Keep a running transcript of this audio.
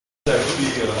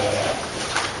be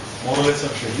more or less on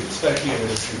schedule, slightly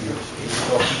ahead of schedule. We're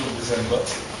talking of December.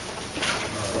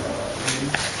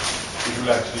 It will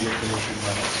actually get finished in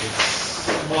March. It's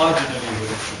marginally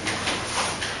ahead of schedule.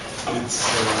 It's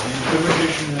the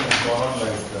implementation has gone on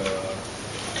like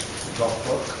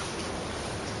clockwork.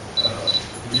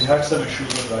 We had some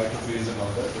issues on right of ways and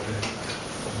all that, but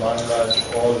by and large,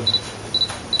 all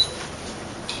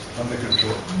under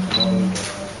control, all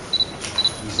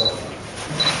resolved.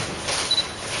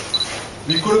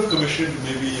 We could have commissioned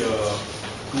maybe 2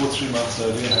 or 3 months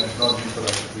earlier had it not been for right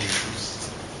of way issues.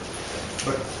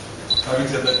 But having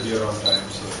said that, we are on time,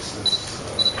 so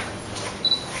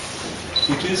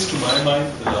it is, to my mind,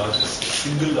 the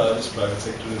single largest private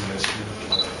sector investment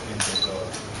in Bengal.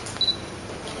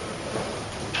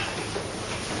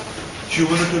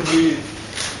 Cumulatively,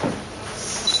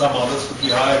 some others could be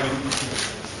high. I mean,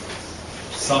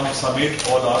 summate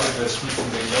all our investments in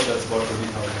Bengal, that's about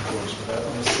 20,000 crores. But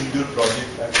on a single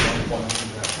project at one point in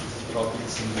time, it's probably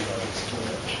the single largest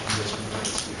investment in the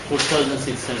state.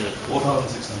 4,600.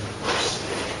 4,600 crores.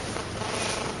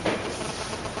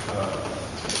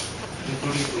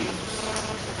 Including three.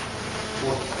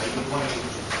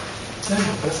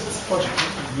 That's the project.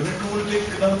 Unit 2 will take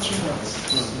another 3 months.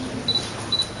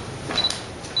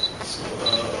 So,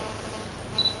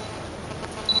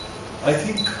 I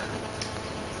think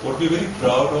what we're very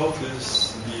proud of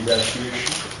is the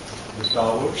evacuation, the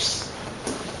towers.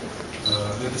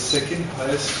 They're the second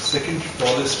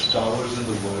tallest towers in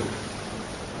the world.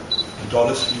 The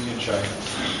tallest being in China.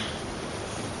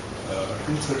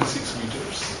 236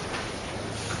 meters.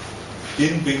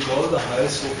 In Bengal, the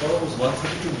highest so far was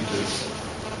 132 meters.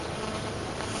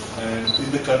 And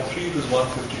in the country, it was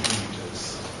 152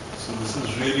 meters. So this is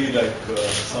really like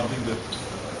something that...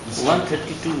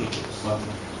 132 meters.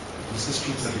 This is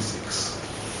 236.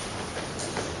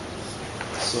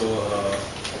 So,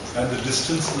 and the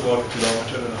distance is about 1.5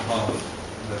 kilometers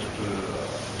that it will,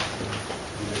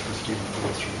 the electricity will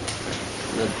go through.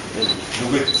 The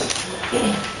width.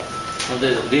 Of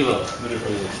the river. The river.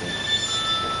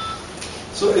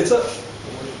 So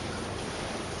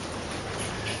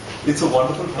it's a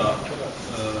wonderful plant.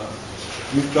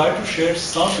 We've tried to share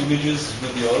some images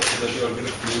with you all so that you all get a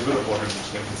flavor of what it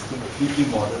looks like. It's completely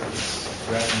modern. It's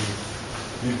brand new.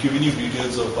 We've given you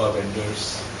details of our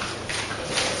vendors.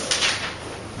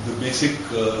 The basic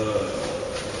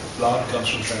plant comes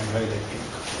from Shanghai Electric.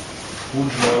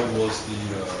 Hunjloy was the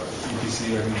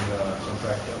EPC,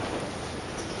 contractor.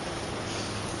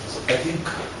 So I think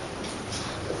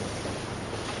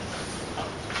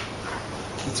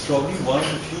it's probably one of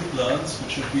the few plants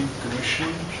which have been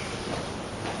commissioned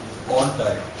on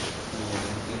time.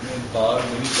 In power,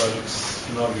 many projects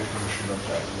do not get commissioned on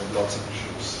time. There are lots of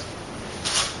issues.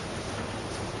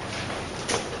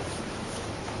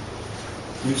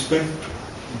 We've spent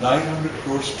 900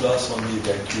 crores plus on the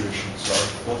evacuation. So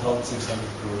 4,600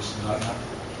 crores, 900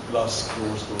 plus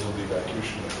crores goes on the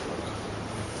evacuation network.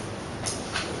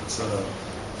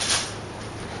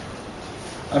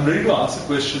 I'm ready to answer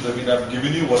questions. I've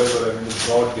given you whatever. The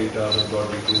broad data, the broad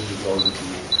details is all with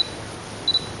you.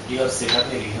 You have set up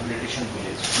a rehabilitation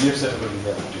village. We have set up a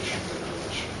rehabilitation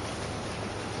village.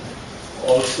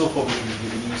 Also, for which we've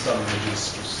given you some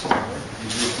images to see,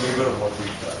 give you a flavor of what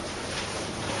we've done.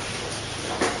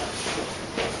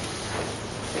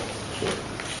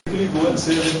 You go and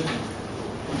say,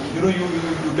 you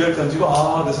tell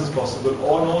consumer, this is possible,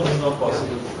 or no, this is not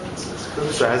possible.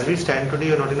 So as we stand today,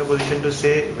 you're not in a position to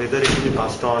say whether it will be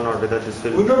passed on or whether this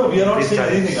will... No, we are not saying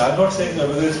anything. I'm not saying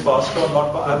whether it's passed on or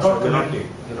not. I'm not commenting.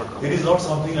 It is not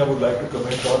something I would like to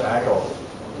comment on at all.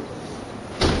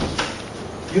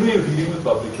 You're dealing with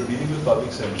public, you're dealing with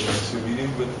public sentiments, you're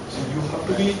dealing with... So you have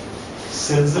to be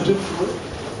sensitive to it,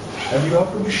 and you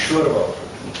have to be sure about it.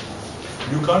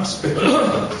 You can't speculate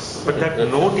on this. But that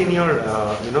note in your,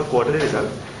 quarterly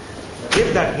result,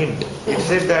 give that hint. It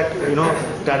says that,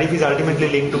 tariff is ultimately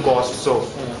linked to cost, so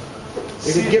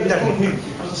it will give that hint.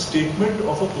 It was a statement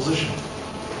of a position.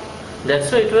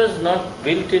 That's why it was not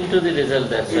built into the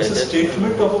result. It's a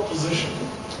statement of a position.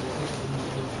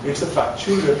 It's a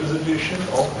factual representation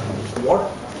of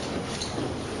what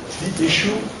the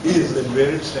issue is and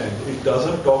where it stands. It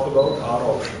doesn't talk about our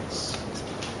options.